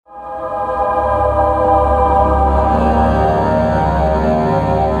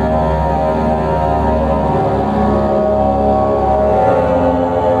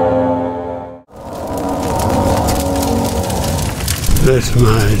Let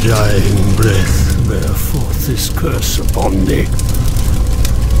my dying breath bear forth this curse upon thee.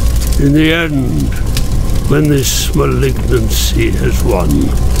 In the end, when this malignancy has won,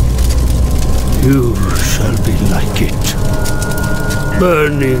 you shall be like it,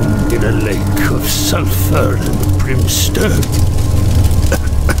 burning in a lake of sulphur and brimstone.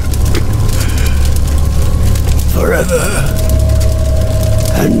 Forever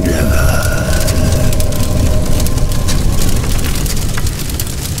and ever.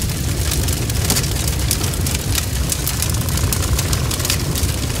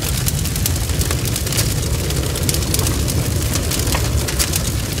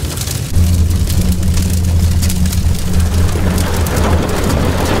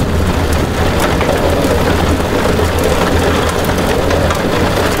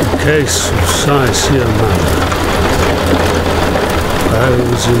 Case of Sincere Manor. I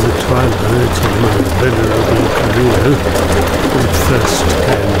was in the twilight of my venerable career when it first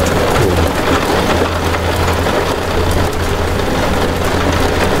came to court.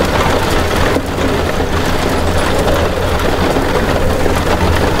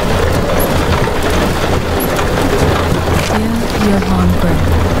 Dear Johann Gray,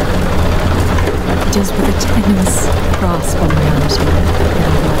 it is with a tenuous grasp on reality that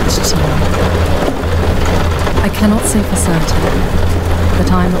I write to you. I cannot say for certain that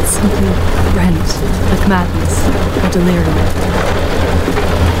I am not simply rent with madness or delirium,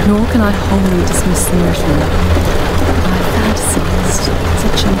 nor can I wholly dismiss the notion that I fantasized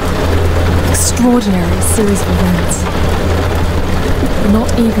such an extraordinary series of events. Not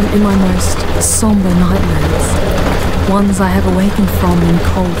even in my most somber nightmares, ones I have awakened from in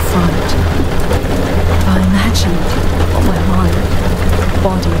cold fright, I imagined what my mind,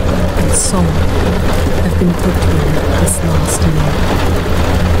 body, and soul have been put through this last year.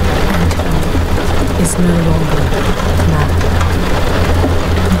 Antoine is no longer mad.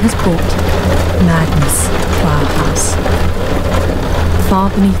 He has brought madness to our house. Far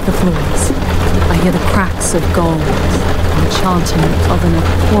beneath the floors, I hear the cracks of gold and chanting of an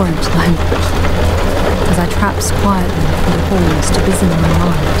abhorrent language. As I traps quietly through the halls to busy my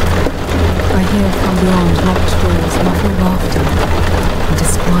mind, I hear from beyond locked doors muffled laughter and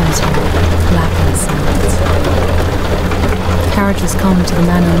disquieting, lapping sounds. Carriages come to the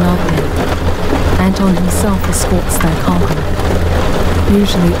manor nightly. Anton himself escorts their cargo,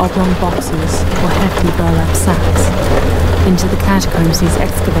 usually oblong boxes or hefty burlap sacks, into the catacombs he's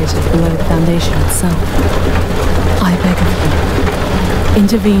excavated below the foundation itself. I beg of you,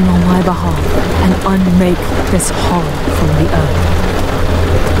 intervene on my behalf and unmake this horror from the earth.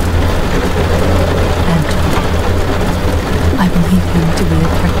 I believe him to be a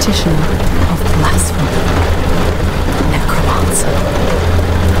practitioner of blasphemy, necromancer,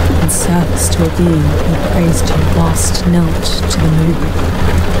 in service to a being he prays to whilst knelt to the moon.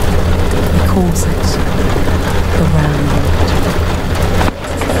 He calls it the Ramlord.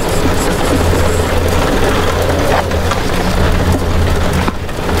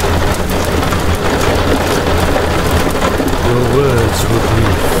 Your words were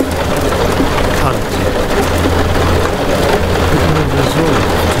brief, cunning.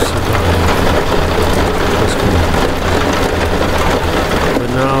 Resolved to survive was good. But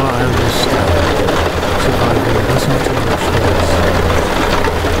now I understand. Surviving wasn't too much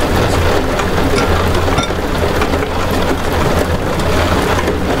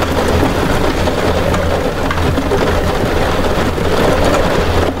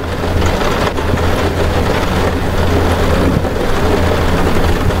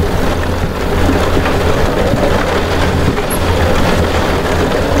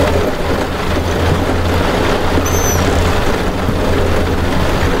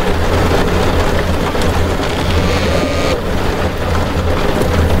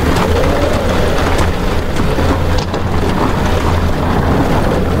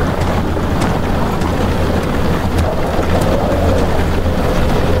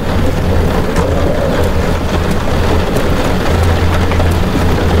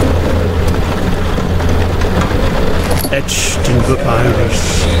etched in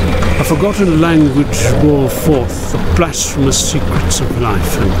papyrus, a forgotten language bore forth the blasphemous secrets of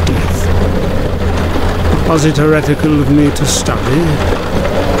life and death. Was it heretical of me to study?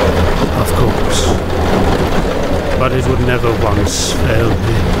 Of course. But it would never once fail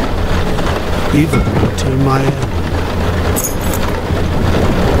me, even until my end.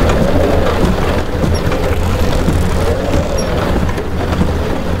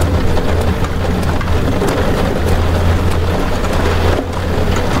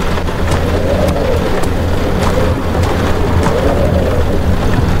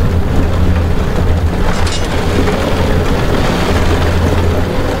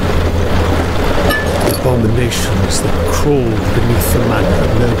 emanations that crawled beneath the manor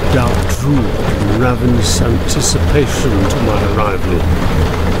no doubt drooped in ravenous anticipation to my arrival.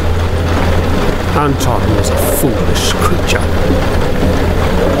 Anton was a foolish creature.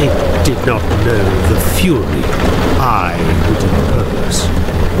 He did not know the fury I would impose.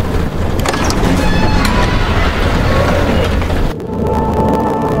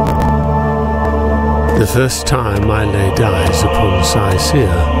 The first time I laid eyes upon Saecia,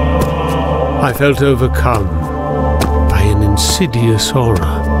 I felt overcome by an insidious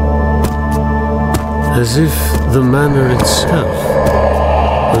aura, as if the manor itself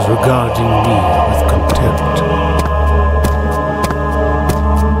was regarding me with contempt.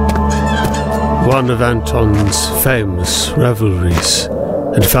 One of Anton's famous revelries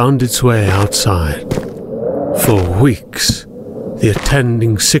had found its way outside. For weeks, the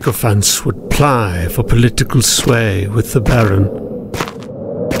attending sycophants would ply for political sway with the Baron.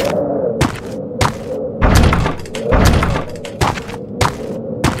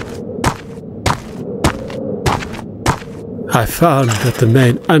 I found that the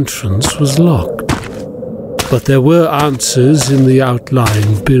main entrance was locked, but there were answers in the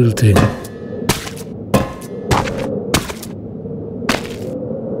outlying building.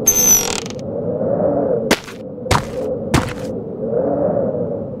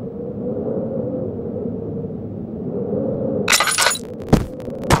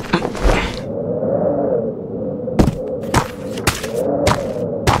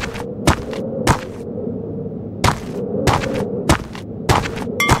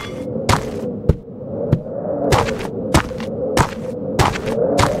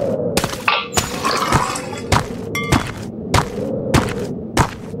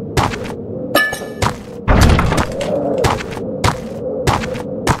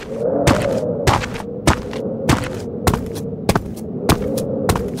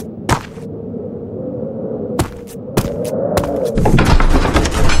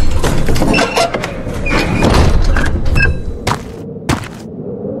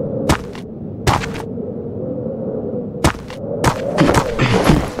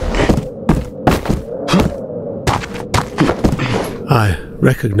 I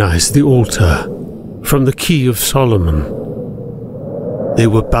recognized the altar from the Key of Solomon. They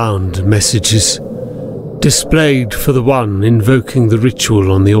were bound messages, displayed for the one invoking the ritual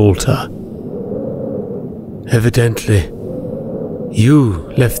on the altar. Evidently,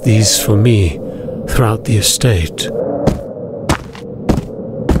 you left these for me throughout the estate.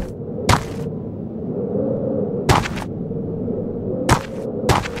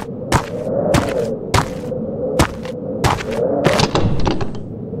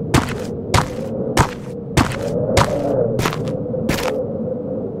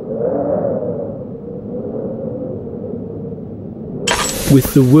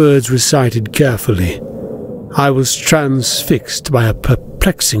 With the words recited carefully, I was transfixed by a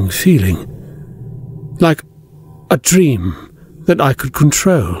perplexing feeling, like a dream that I could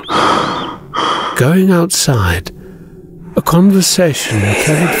control. Going outside, a conversation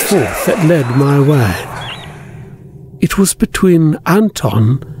carried forth that led my way. It was between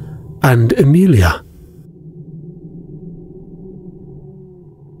Anton and Amelia.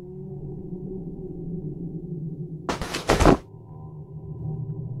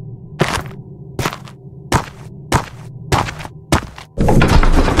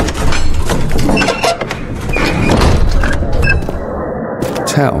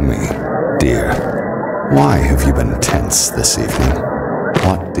 Tell me, dear, why have you been tense this evening?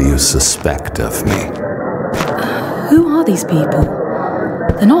 What do you suspect of me? Who are these people?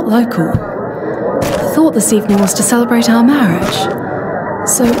 They're not local. I thought this evening was to celebrate our marriage.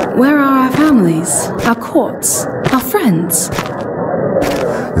 So where are our families, our courts, our friends?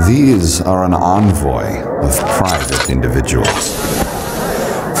 These are an envoy of private individuals.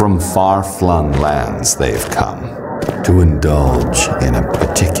 From far-flung lands they've come to indulge in a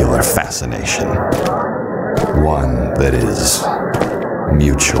particular fascination. One that is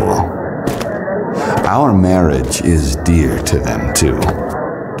mutual. Our marriage is dear to them too.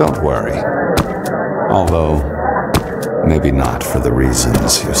 Don't worry. Although, maybe not for the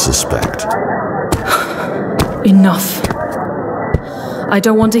reasons you suspect. Enough. I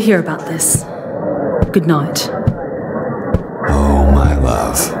don't want to hear about this. Good night. Oh, my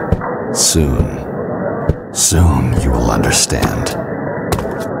love. Soon you will understand.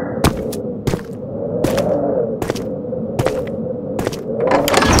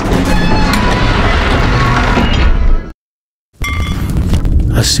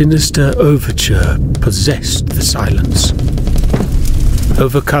 A sinister overture possessed the silence.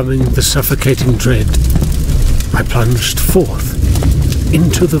 Overcoming the suffocating dread, I plunged forth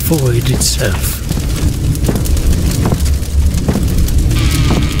into the void itself.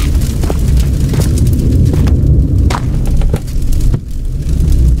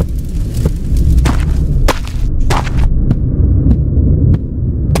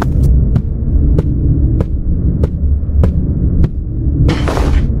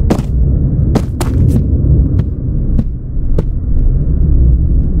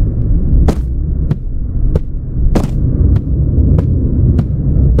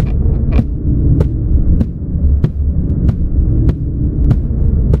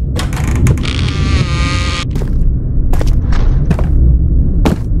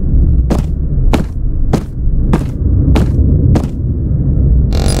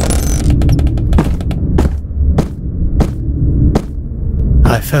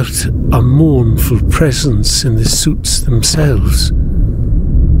 felt a mournful presence in the suits themselves.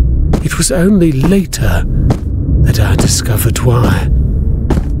 It was only later that I discovered why.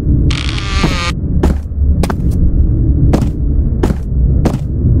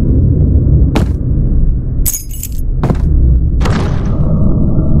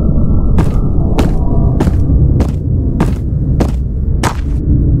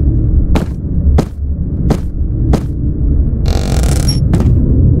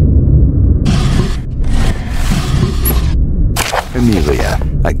 Amelia,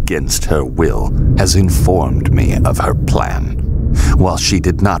 against her will, has informed me of her plan. While she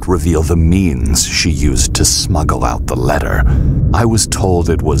did not reveal the means she used to smuggle out the letter, I was told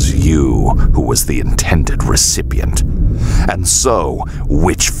it was you who was the intended recipient. And so,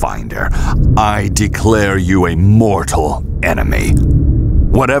 Witchfinder, I declare you a mortal enemy.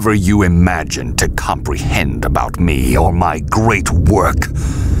 Whatever you imagine to comprehend about me or my great work,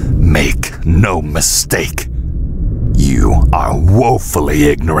 make no mistake. You are woefully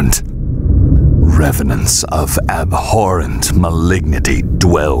ignorant. Revenants of abhorrent malignity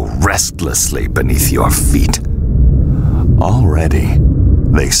dwell restlessly beneath your feet. Already,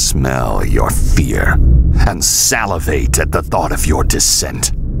 they smell your fear and salivate at the thought of your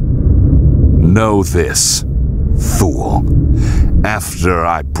descent. Know this, fool. After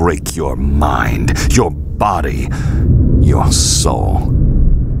I break your mind, your body, your soul,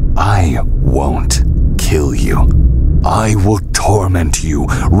 I won't kill you. I will torment you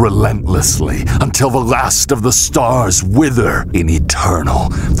relentlessly until the last of the stars wither in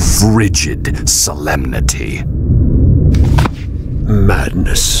eternal, frigid solemnity.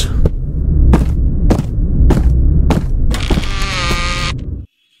 Madness.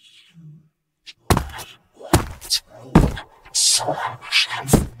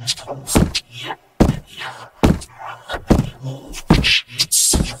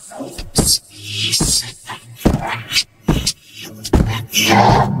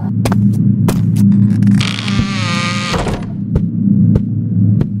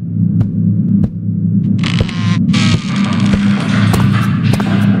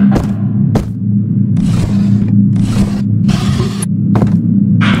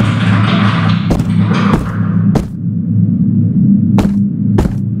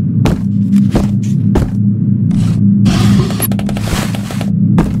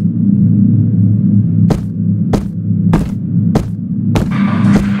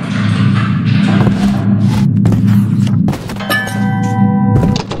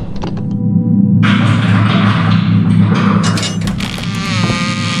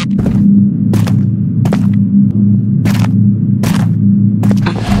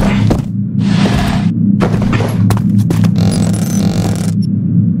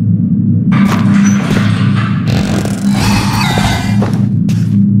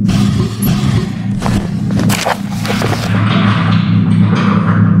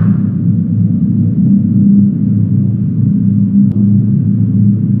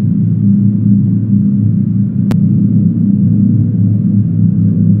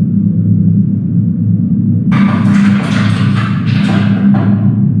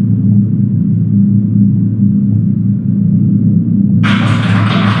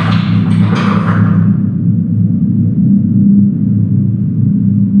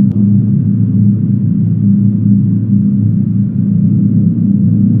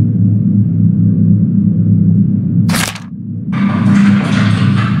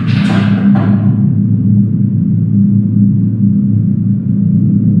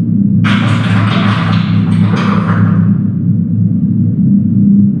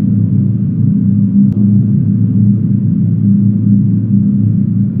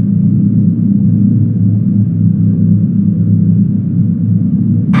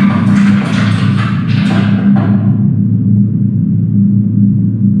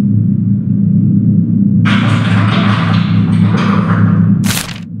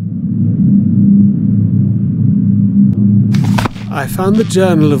 I found the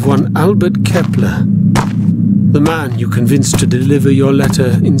journal of one Albert Kepler, the man you convinced to deliver your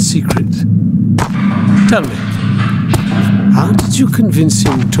letter in secret. Tell me, how did you convince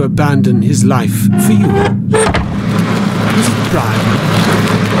him to abandon his life for you? Was it pride?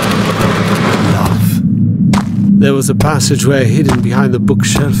 Love? There was a passageway hidden behind the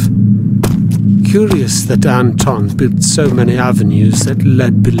bookshelf. Curious that Anton built so many avenues that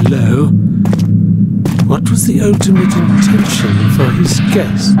led below. What was the ultimate intention for his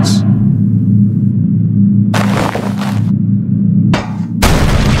guests?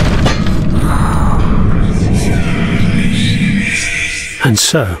 And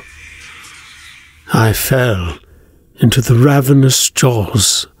so, I fell into the ravenous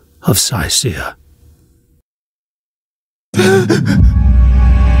jaws of Cycia.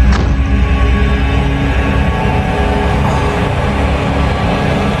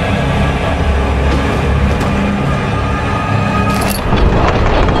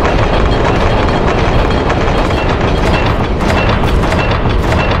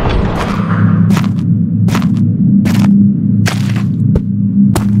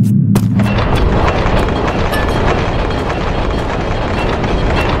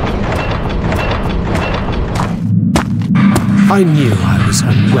 I knew I was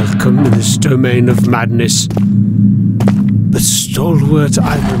unwelcome in this domain of madness, but stalwart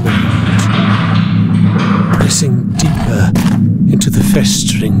I remained, pressing deeper into the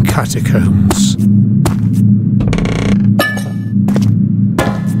festering catacombs.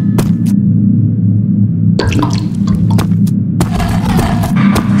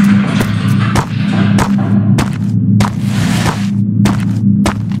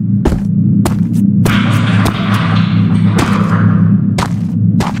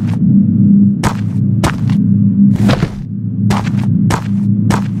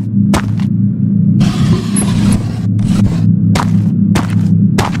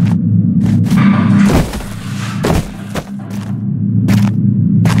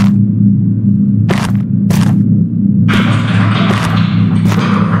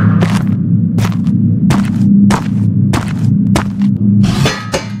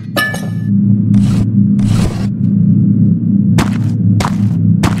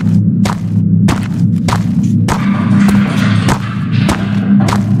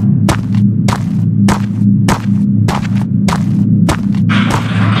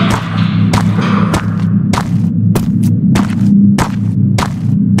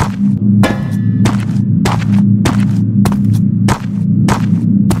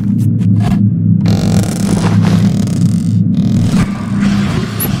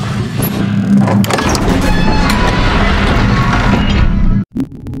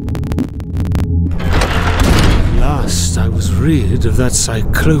 Rid of that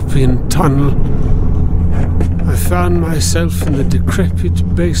cyclopean tunnel, I found myself in the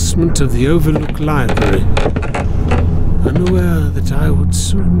decrepit basement of the Overlook Library, unaware that I would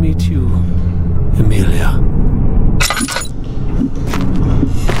soon meet you, Amelia.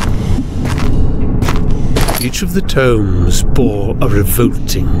 Each of the tomes bore a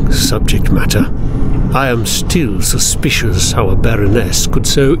revolting subject matter. I am still suspicious how a baroness could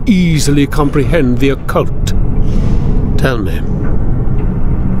so easily comprehend the occult. Tell me,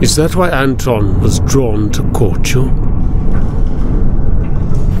 is that why Anton was drawn to court you?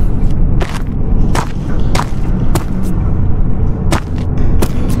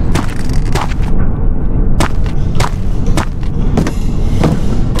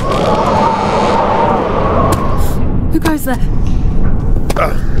 Who goes there?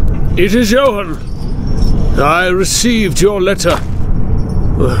 It is Johan. I received your letter.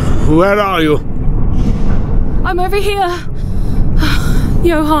 Where are you? I'm over here.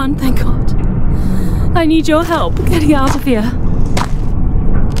 Johan, thank God. I need your help getting out of here.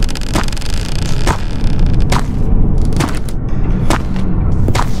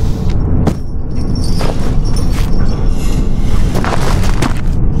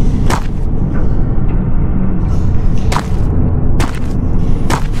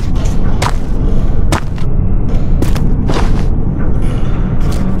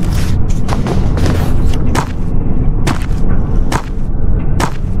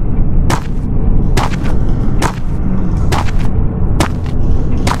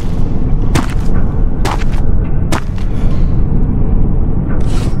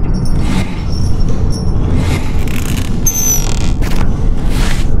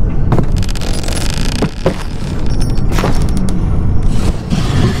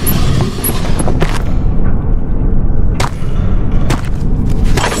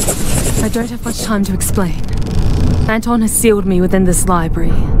 I don't have much time to explain. Anton has sealed me within this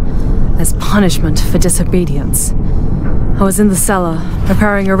library as punishment for disobedience. I was in the cellar,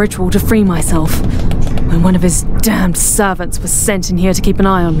 preparing a ritual to free myself, when one of his damned servants was sent in here to keep an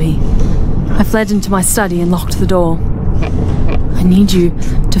eye on me. I fled into my study and locked the door. I need you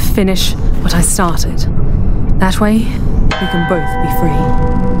to finish what I started. That way, we can both be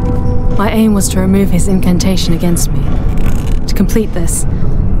free. My aim was to remove his incantation against me. To complete this,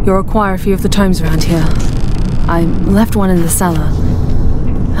 you'll require a few of the tomes around here. I left one in the cellar.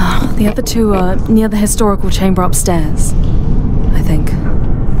 The other two are near the historical chamber upstairs, I think.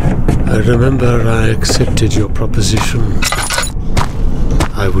 I remember I accepted your proposition.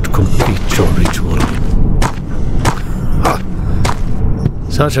 I would complete your ritual.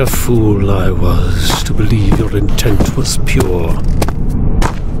 Such a fool I was to believe your intent was pure.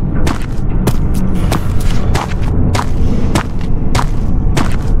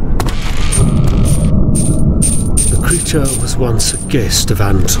 The creature was once a guest of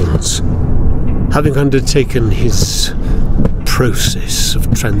Anton's, having undertaken his process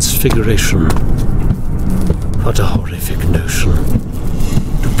of transfiguration. What a horrific notion.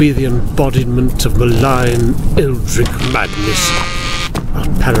 To be the embodiment of malign, eldritch madness, not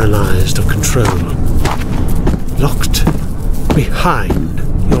paralyzed of control, locked behind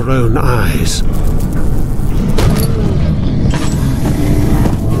your own eyes.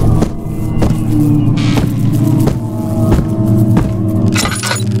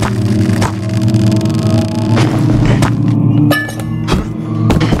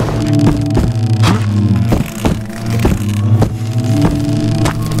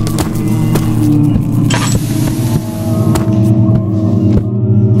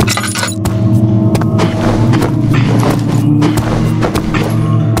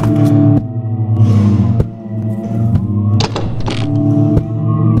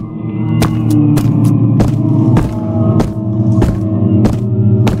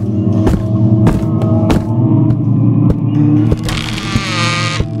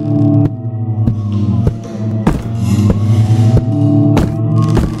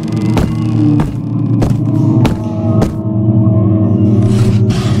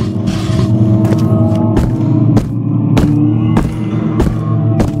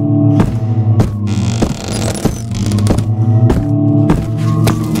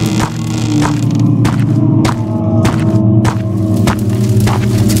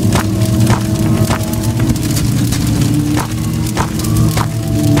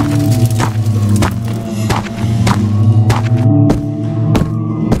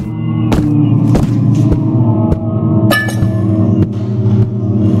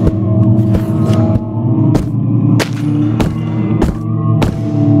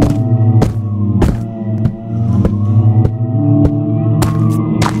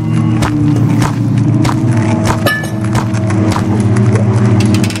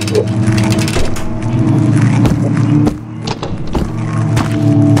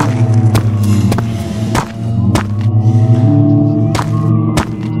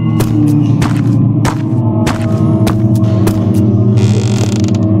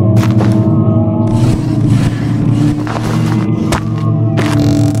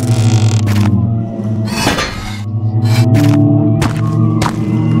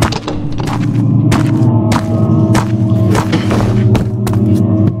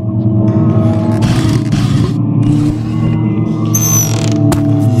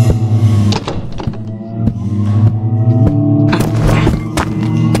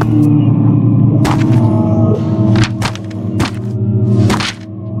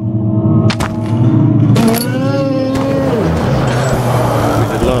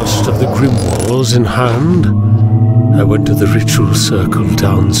 In hand, I went to the ritual circle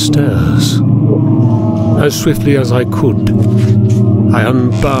downstairs. As swiftly as I could, I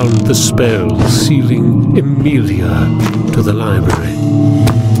unbound the spell, sealing Amelia to the library.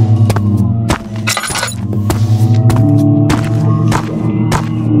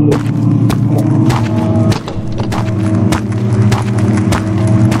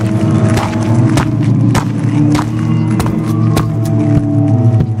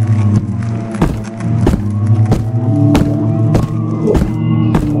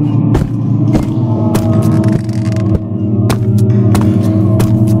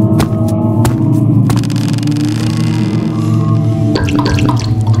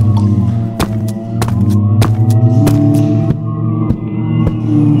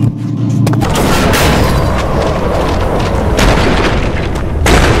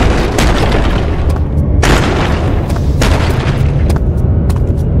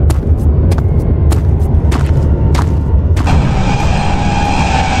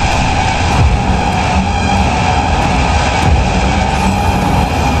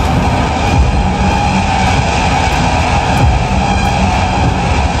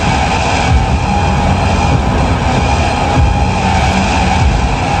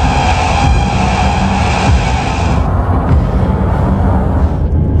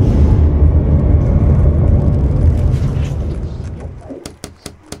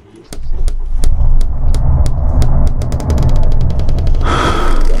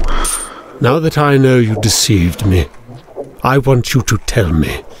 Now that I know you deceived me, I want you to tell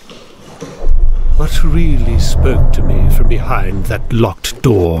me what really spoke to me from behind that locked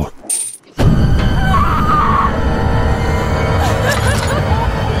door.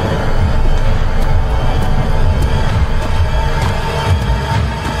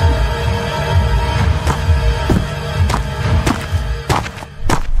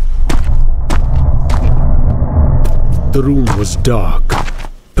 The room was dark,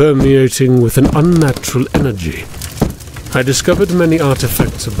 permeating with an unnatural energy. I discovered many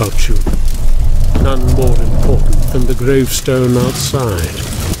artifacts about you, none more important than the gravestone outside.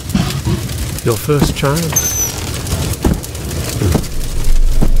 Your first child?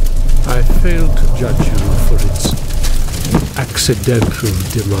 I failed to judge you for its accidental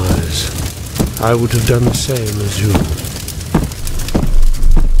demise. I would have done the same as you.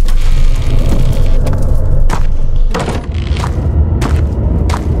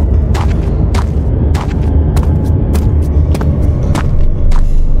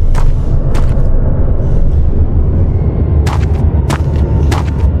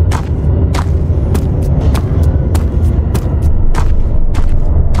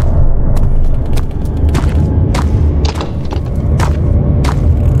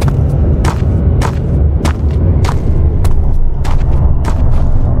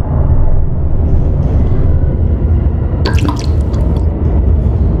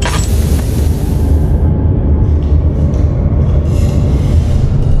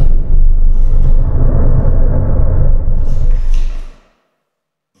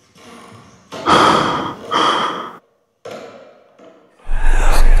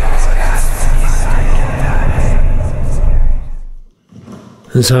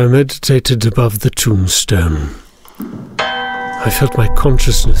 As I meditated above the tombstone, I felt my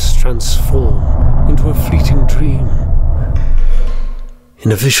consciousness transform into a fleeting dream.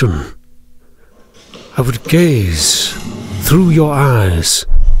 In a vision, I would gaze through your eyes,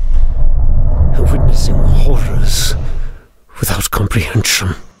 witnessing horrors without comprehension.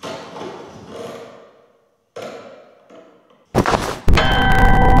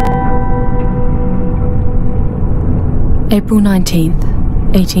 April 19th,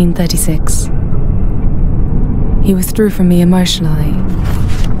 1836. He withdrew from me emotionally,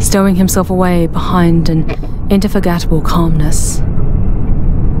 stowing himself away behind an indefatigable calmness.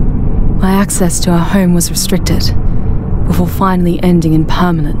 My access to our home was restricted, before finally ending in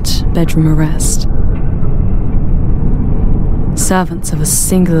permanent bedroom arrest. Servants of a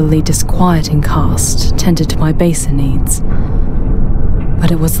singularly disquieting caste tended to my baser needs, but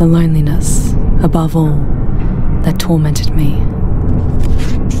it was the loneliness, above all, that tormented me.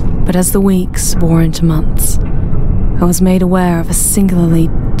 But as the weeks bore into months, I was made aware of a singularly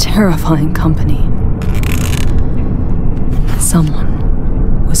terrifying company.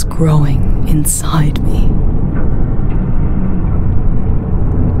 Someone was growing inside me.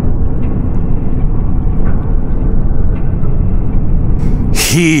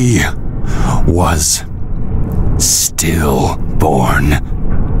 He was stillborn.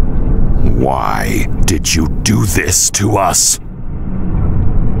 Why did you do this to us?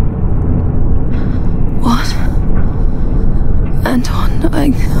 What? Anton, I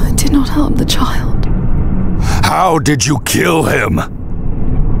did not harm the child. How did you kill him?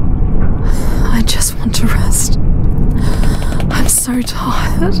 I just want to rest. I'm so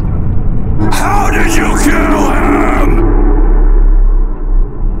tired. How did you kill him?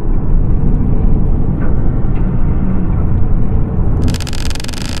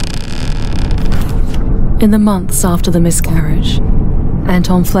 In the months after the miscarriage,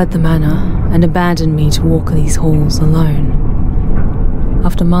 Anton fled the manor and abandoned me to walk these halls alone.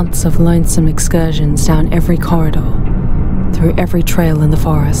 After months of lonesome excursions down every corridor, through every trail in the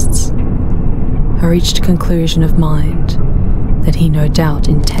forests, I reached a conclusion of mind that he no doubt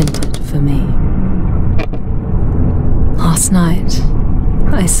intended for me. Last night,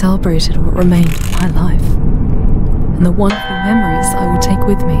 I celebrated what remained of my life, and the wonderful memories I will take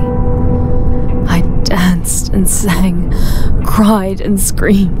with me. I danced and sang, cried and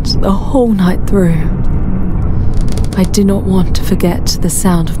screamed the whole night through. I did not want to forget the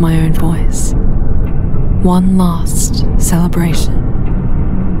sound of my own voice. One last celebration.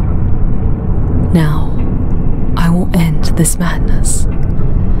 Now, I will end this madness.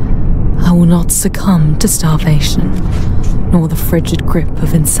 I will not succumb to starvation, nor the frigid grip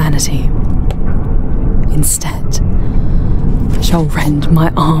of insanity. Instead, I shall rend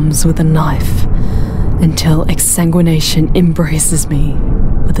my arms with a knife until exsanguination embraces me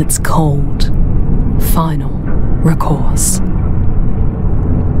with its cold, final recourse.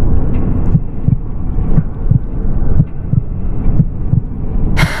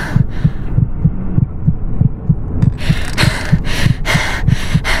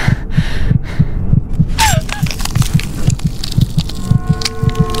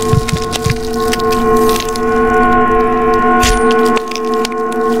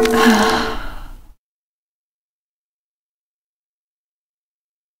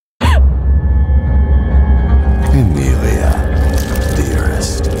 Amelia.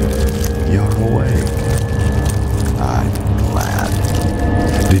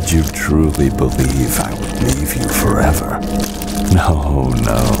 Did you truly believe I would leave you forever? No,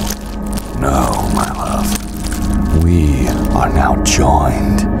 my love. We are now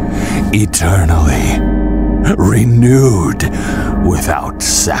joined, eternally, renewed, without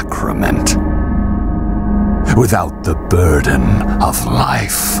sacrament, without the burden of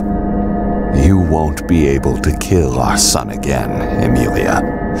life. You won't be able to kill our son again, Emilia.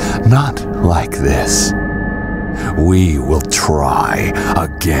 Not like this. We will try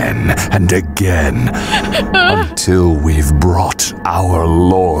again and again until we've brought our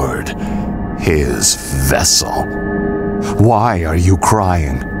Lord, his vessel. Why are you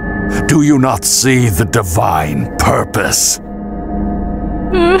crying? Do you not see the divine purpose?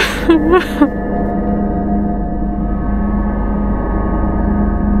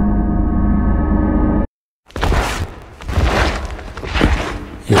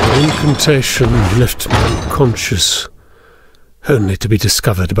 Your incantation left me unconscious, only to be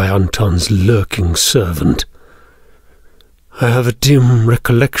discovered by Anton's lurking servant. I have a dim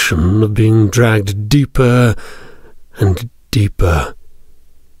recollection of being dragged deeper and deeper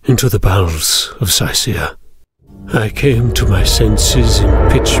into the bowels of Sicea. I came to my senses in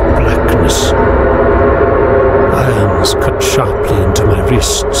pitch blackness. Irons cut sharply into my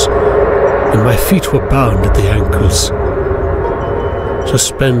wrists, and my feet were bound at the ankles.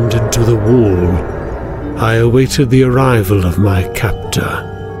 Suspended to the wall, I awaited the arrival of my captor.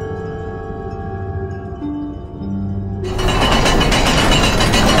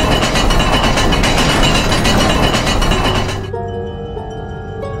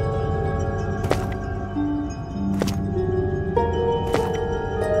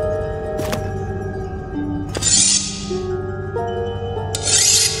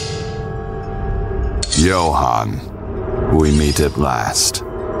 Johann, we meet at last.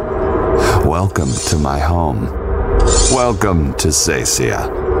 Welcome to my home. Welcome to Sicea.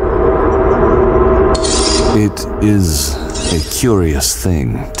 It is a curious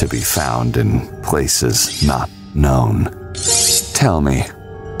thing to be found in places not known. Tell me,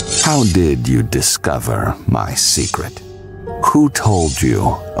 how did you discover my secret? Who told you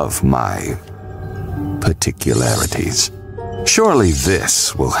of my particularities? Surely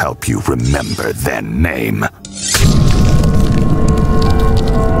this will help you remember their name.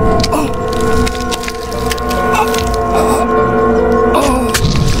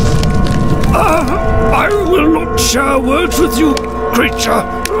 I will not share words with you, creature.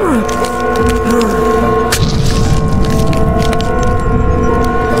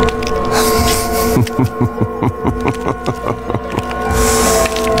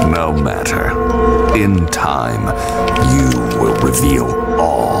 No matter. In time, you will reveal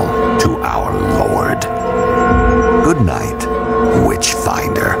all to our Lord. Good night,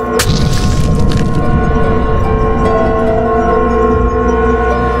 Witchfinder.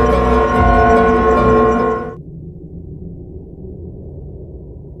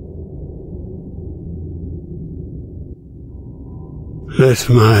 Let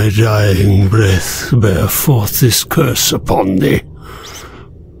my dying breath bear forth this curse upon thee.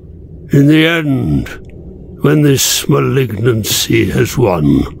 In the end, when this malignancy has won,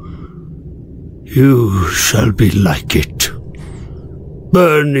 you shall be like it,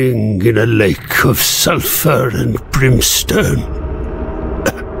 burning in a lake of sulphur and brimstone,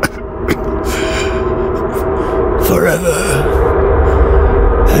 forever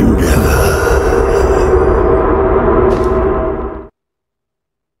and ever.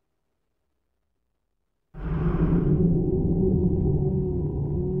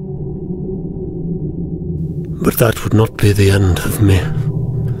 But that would not be the end of me.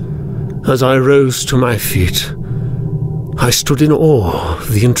 As I rose to my feet, I stood in awe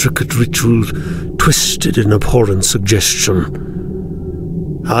of the intricate ritual twisted in abhorrent suggestion.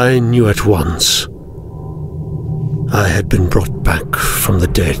 I knew at once I had been brought back from the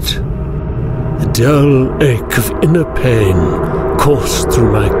dead. A dull ache of inner pain coursed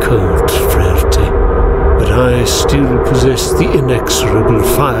through my cold frailty, but I still possessed the inexorable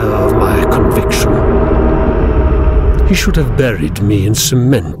fire of my conviction. He should have buried me in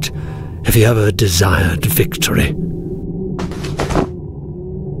cement if he ever desired victory.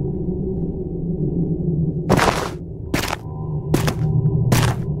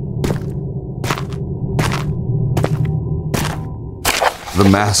 The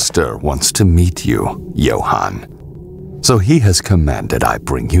Master wants to meet you, Johann. So he has commanded I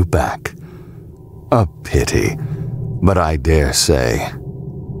bring you back. A pity, but I dare say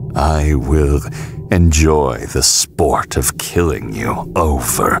I will enjoy the sport of killing you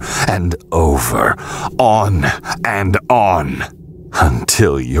over and over, on and on,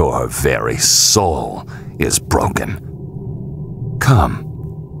 until your very soul is broken. Come,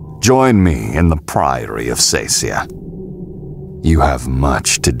 Join me in the Priory of Sacia. You have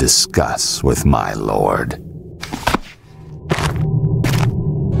much to discuss with my lord.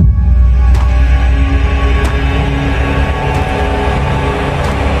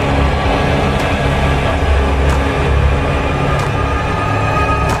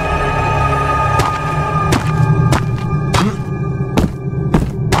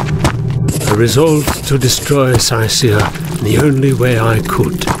 I resolved to destroy Sacia in the only way I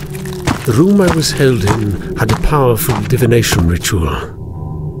could. The room I was held in had a powerful divination ritual.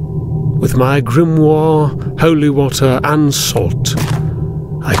 With my grimoire, holy water, and salt,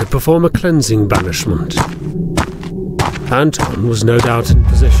 I could perform a cleansing banishment. Anton was no doubt in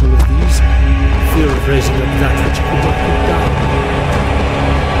possession of these, fear of raising up that which he could not put down.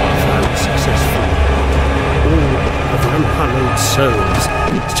 If I was successful, all of the unhallowed souls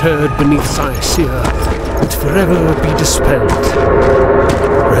interred beneath Sacia would forever be dispelled,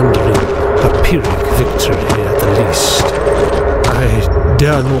 rendering a Pyrrhic victory at the least. I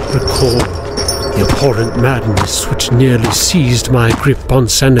dare not recall the abhorrent madness which nearly seized my grip on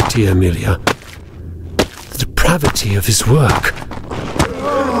sanity, Amelia. The depravity of his work.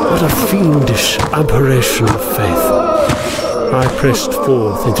 What a fiendish aberration of faith. I pressed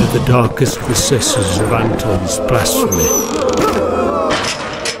forth into the darkest recesses of Anton's blasphemy.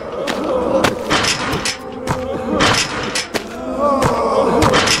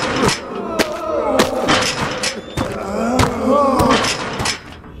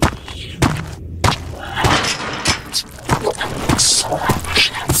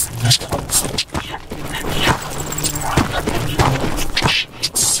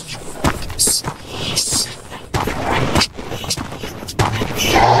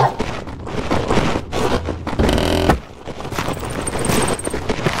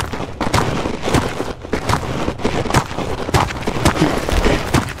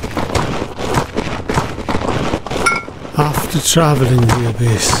 After traveling the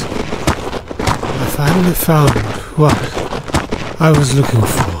abyss, I finally found what I was looking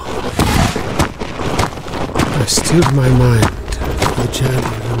for. I steeled my mind for the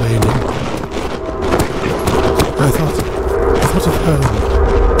journey remaining. I thought of home.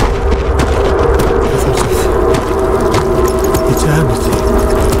 I thought of eternity.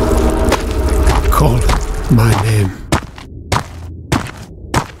 Called my name.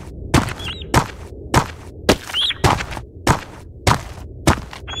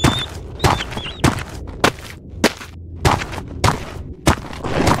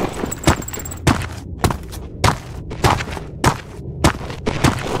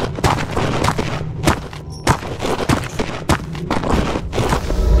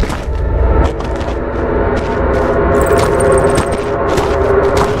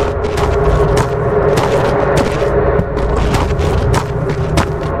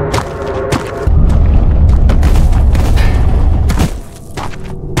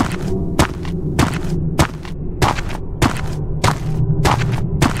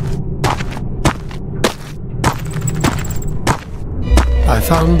 I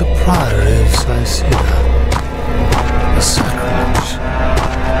found the Priory of Sacia, a sacrilege.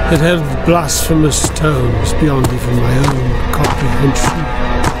 It held blasphemous tomes beyond even my own comprehension.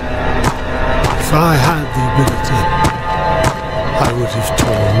 If I had the ability, I would have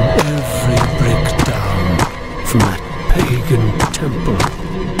torn every brick down from that pagan temple.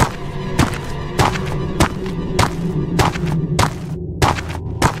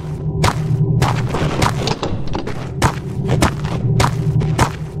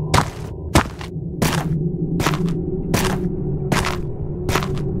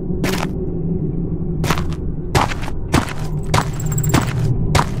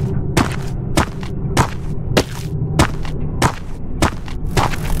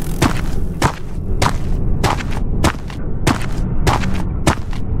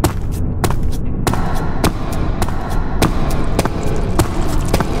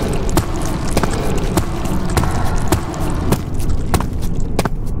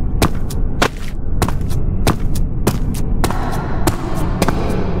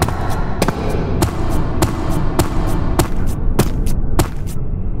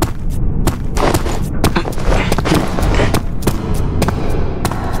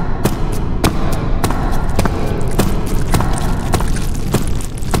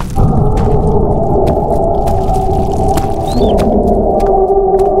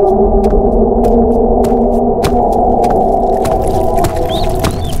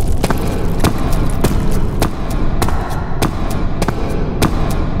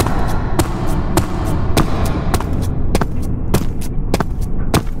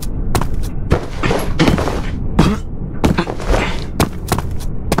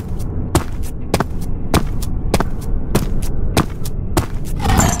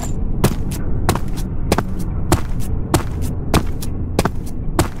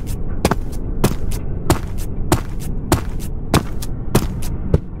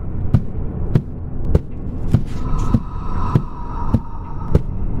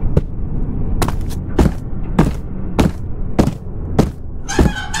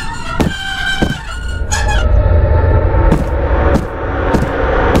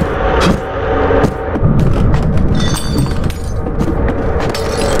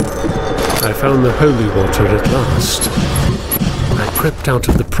 I found the holy water at last. I crept out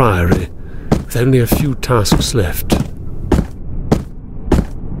of the priory with only a few tasks left.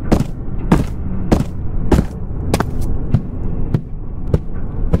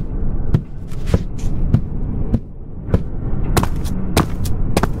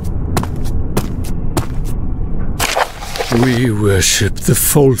 We worship the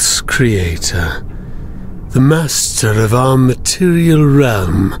false creator, the master of our material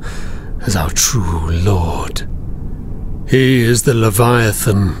realm, as our true lord. He is the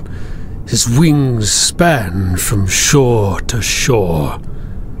Leviathan. His wings span from shore to shore,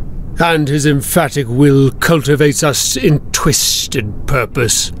 and his emphatic will cultivates us in twisted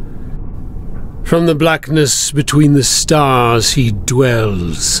purpose. From the blackness between the stars he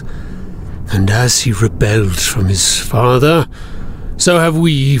dwells, and as he rebelled from his father, so have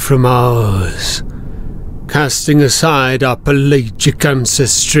we from ours. Casting aside our pelagic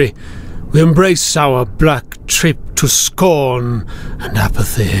ancestry, we embrace our black trip to scorn and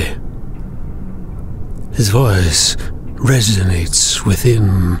apathy. His voice resonates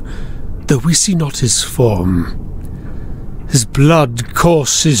within, though we see not his form. His blood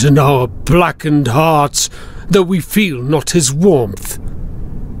courses in our blackened hearts, though we feel not his warmth.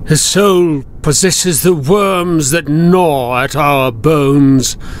 His soul possesses the worms that gnaw at our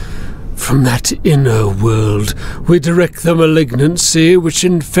bones. From that inner world we direct the malignancy which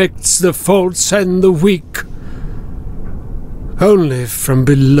infects the false and the weak. Only from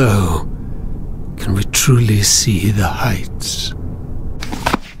below can we truly see the heights.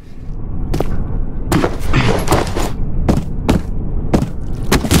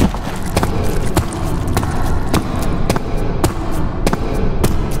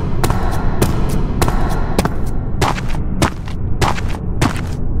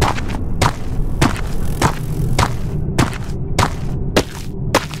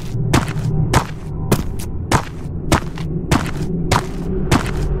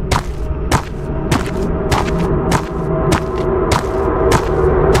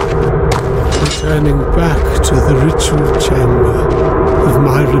 Turning back to the ritual chamber of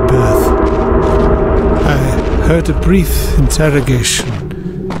my rebirth, I heard a brief interrogation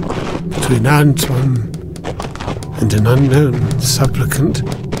between Anton and an unknown supplicant.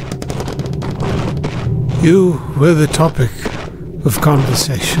 You were the topic of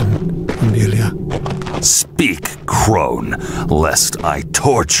conversation, Amelia. Speak, crone, lest I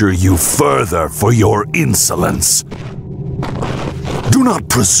torture you further for your insolence. Do not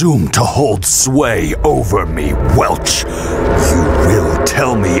presume to hold sway over me, Welch. You will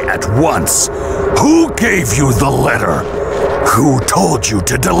tell me at once who gave you the letter? Who told you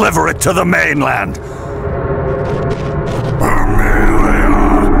to deliver it to the mainland? Amelia,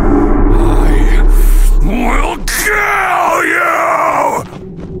 I will kill you!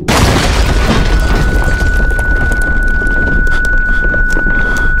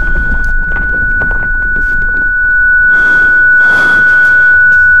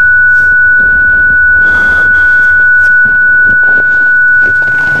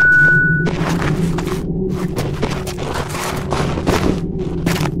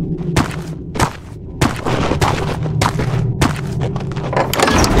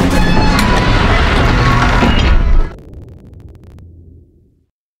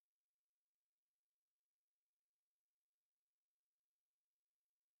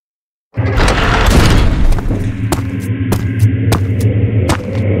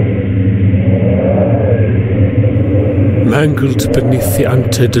 Mangled beneath the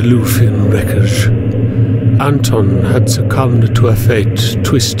antediluvian wreckage, Anton had succumbed to a fate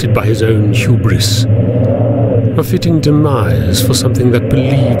twisted by his own hubris. A fitting demise for something that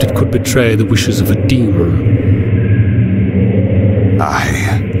believed it could betray the wishes of a demon.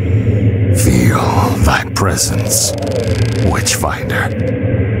 I feel thy presence, Witchfinder.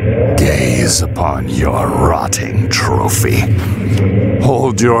 Gaze upon your rotting trophy.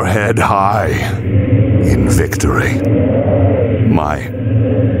 Hold your head high in victory. My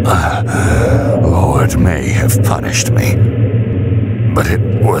Lord may have punished me, but it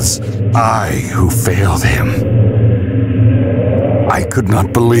was I who failed him. I could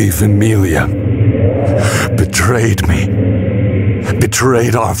not believe Amelia betrayed me,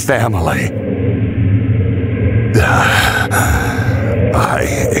 betrayed our family. I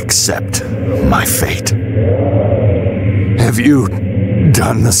accept my fate. Have you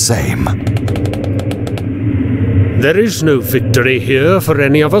done the same? There is no victory here for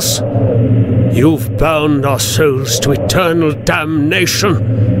any of us. You've bound our souls to eternal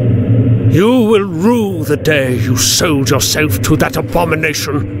damnation. You will rue the day you sold yourself to that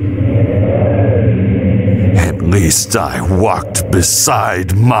abomination. And least I walked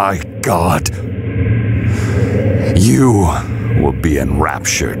beside my God. You will be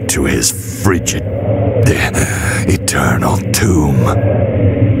enraptured to his frigid, eternal tomb.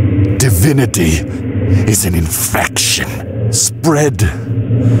 Divinity is an infection spread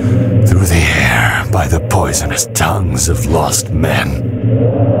through the air by the poisonous tongues of lost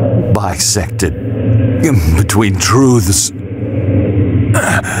men, bisected between truths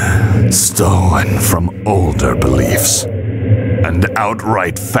stolen from older beliefs and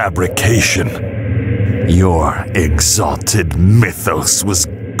outright fabrication. Your exalted mythos was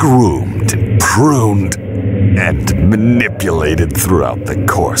groomed and pruned and manipulated throughout the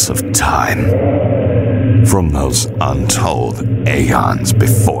course of time. From those untold aeons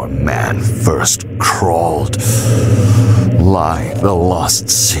before man first crawled, lie the lost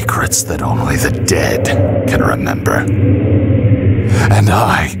secrets that only the dead can remember. And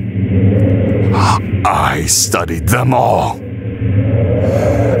I studied them all.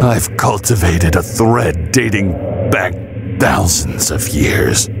 I've cultivated a thread dating back thousands of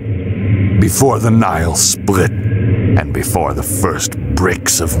years, before the Nile split and before the first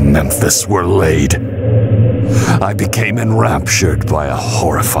bricks of Memphis were laid. I became enraptured by a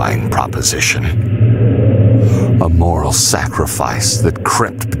horrifying proposition. A moral sacrifice that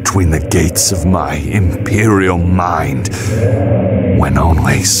crept between the gates of my imperial mind, when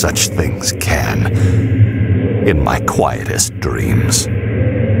only such things can, in my quietest dreams.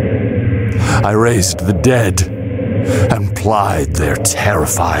 I raised the dead and plied their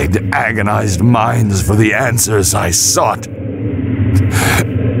terrified, agonized minds for the answers I sought.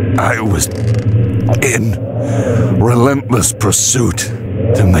 I was in relentless pursuit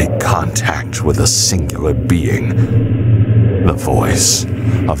to make contact with a singular being, the voice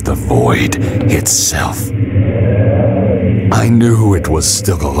of the void itself. I knew it was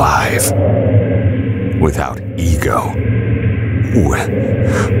still alive, without ego,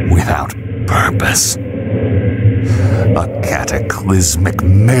 without purpose. A cataclysmic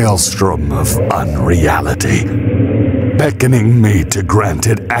maelstrom of unreality, beckoning me to grant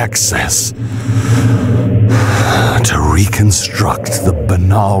it access, to reconstruct the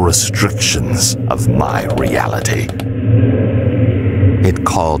banal restrictions of my reality. It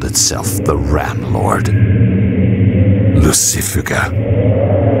called itself the Ramlord, Lucifuga.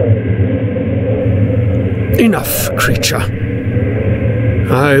 Enough, creature.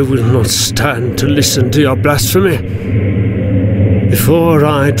 I will not stand to listen to your blasphemy. Before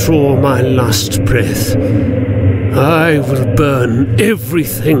I draw my last breath, I will burn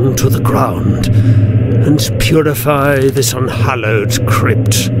everything to the ground and purify this unhallowed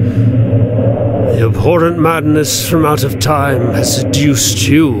crypt. The abhorrent madness from out of time has seduced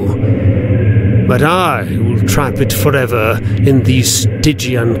you, but I will trap it forever in these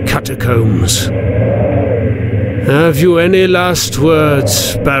Stygian catacombs. Have you any last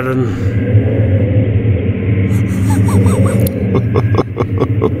words, Baron?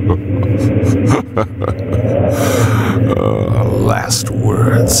 Last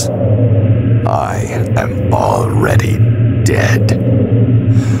words. I am already dead.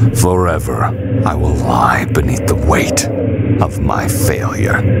 Forever, I will lie beneath the weight of my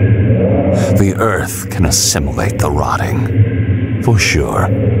failure. The earth can assimilate the rotting, for sure.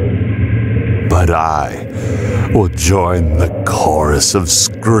 But I will join the chorus of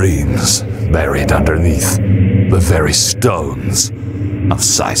screams buried underneath the very stones of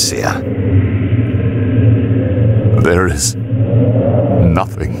Scythia. There is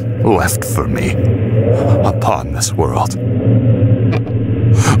nothing left for me upon this world.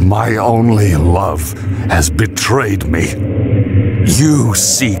 My only love has betrayed me. You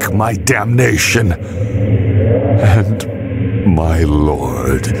seek my damnation, and my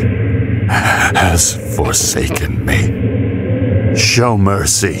lord has forsaken me. Show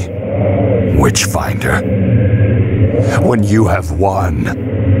mercy, Witchfinder. When you have won,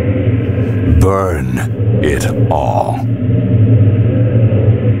 burn it all.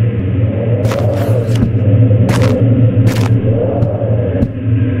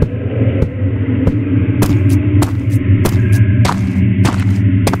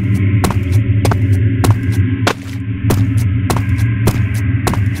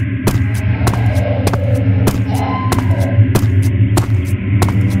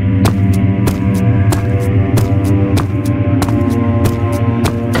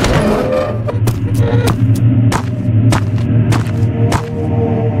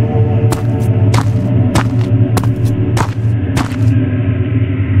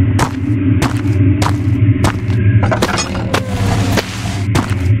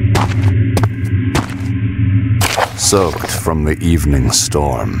 Soaked from the evening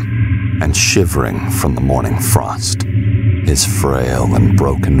storm, and shivering from the morning frost. His frail and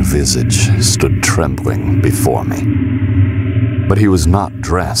broken visage stood trembling before me. But he was not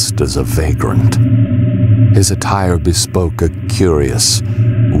dressed as a vagrant. His attire bespoke a curious,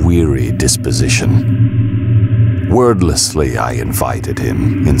 weary disposition. Wordlessly, I invited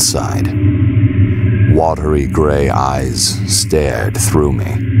him inside. Watery gray eyes stared through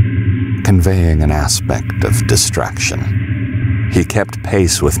me, conveying an aspect of distraction. He kept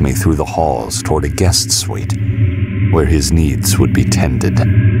pace with me through the halls toward a guest suite, where his needs would be tended.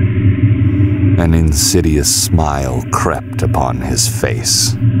 An insidious smile crept upon his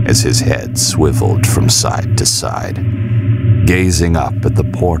face as his head swiveled from side to side, gazing up at the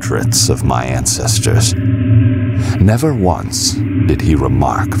portraits of my ancestors. Never once did he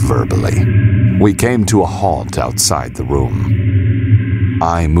remark verbally. We came to a halt outside the room.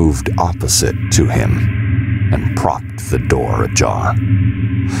 I moved opposite to him and propped the door ajar.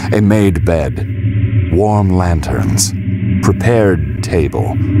 A made bed, warm lanterns, prepared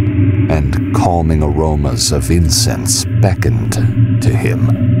table, and calming aromas of incense beckoned to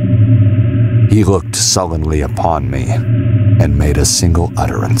him. He looked sullenly upon me and made a single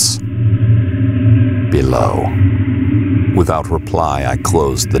utterance. "Below." Without reply, I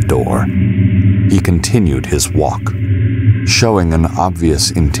closed the door. He continued his walk, showing an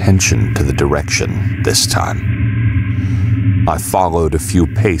obvious intention to the direction this time. I followed a few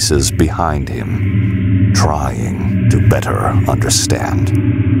paces behind him, trying to better understand.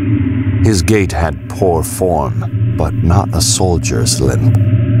 His gait had poor form, but not a soldier's limp.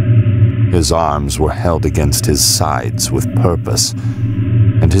 His arms were held against his sides with purpose,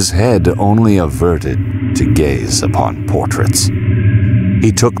 and his head only averted to gaze upon portraits.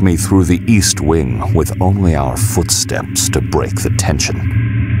 He took me through the east wing with only our footsteps to break the tension.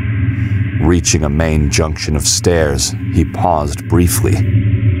 Reaching a main junction of stairs, he paused briefly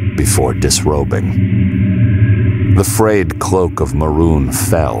before disrobing. The frayed cloak of maroon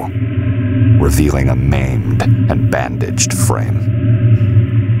fell, revealing a maimed and bandaged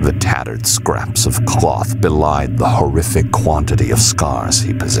frame. The tattered scraps of cloth belied the horrific quantity of scars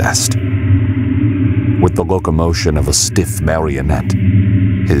he possessed. With the locomotion of a stiff marionette,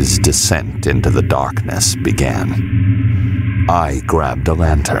 his descent into the darkness began. I grabbed a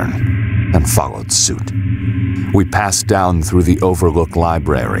lantern and followed suit. We passed down through the overlook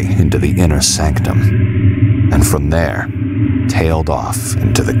library into the inner sanctum, and from there, tailed off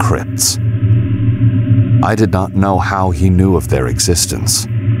into the crypts. I did not know how he knew of their existence,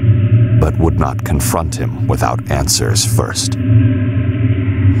 but would not confront him without answers first.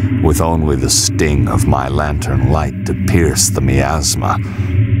 With only the sting of my lantern light to pierce the miasma,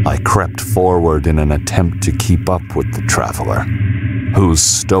 I crept forward in an attempt to keep up with the traveler, whose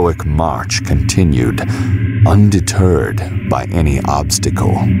stoic march continued, undeterred by any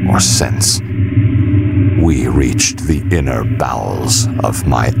obstacle or sense. We reached the inner bowels of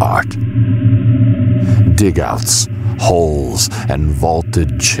my art. Digouts, holes, and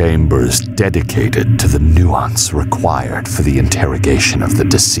vaulted chambers dedicated to the nuance required for the interrogation of the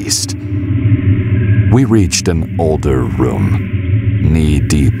deceased. We reached an older room,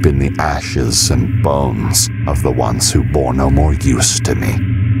 knee-deep in the ashes and bones of the ones who bore no more use to me.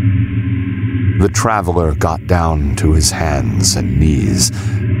 The traveler got down to his hands and knees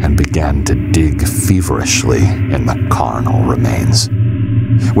and began to dig feverishly in the carnal remains.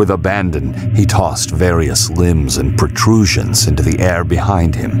 With abandon, he tossed various limbs and protrusions into the air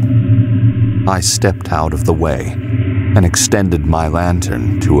behind him. I stepped out of the way and extended my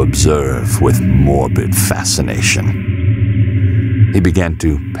lantern to observe with morbid fascination. He began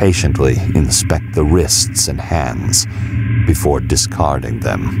to patiently inspect the wrists and hands before discarding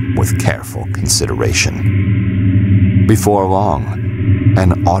them with careful consideration. Before long,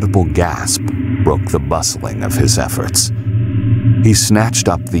 an audible gasp broke the bustling of his efforts. He snatched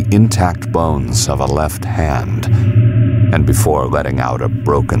up the intact bones of a left hand, and before letting out a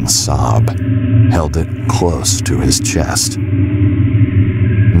broken sob, held it close to his chest.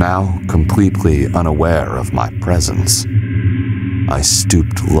 Now completely unaware of my presence, I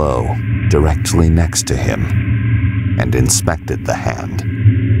stooped low, directly next to him, and inspected the hand.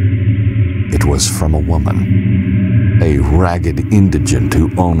 It was from a woman, a ragged indigent who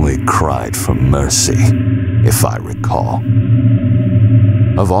only cried for mercy, if I recall.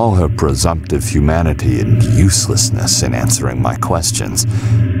 Of all her presumptive humanity and uselessness in answering my questions,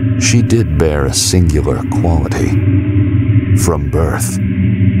 she did bear a singular quality. From birth,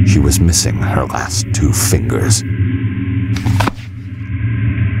 she was missing her last 2 fingers.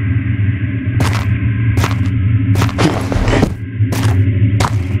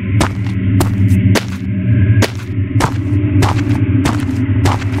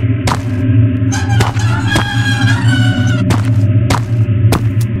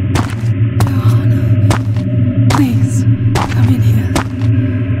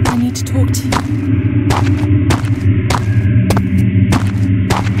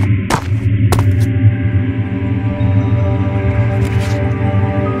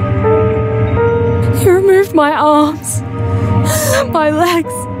 moved my arms, my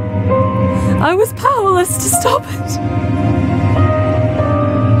legs. I was powerless to stop it.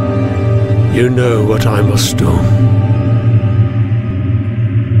 You know what I must do.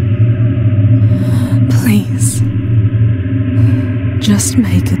 Please, just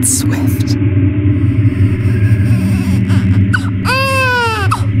make it swift.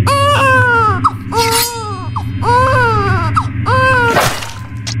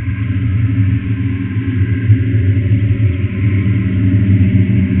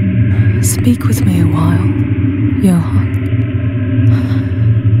 Speak with me a while, Johann.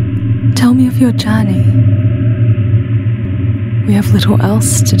 Tell me of your journey. We have little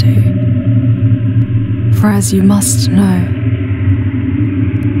else to do. For as you must know,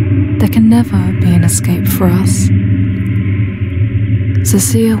 there can never be an escape for us.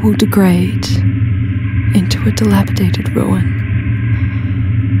 Cecilia will degrade into a dilapidated ruin,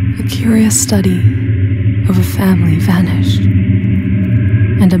 a curious study of a family vanished,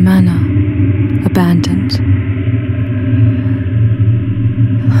 and a manor abandoned.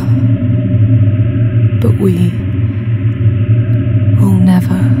 But we will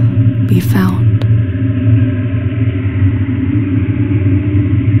never be found.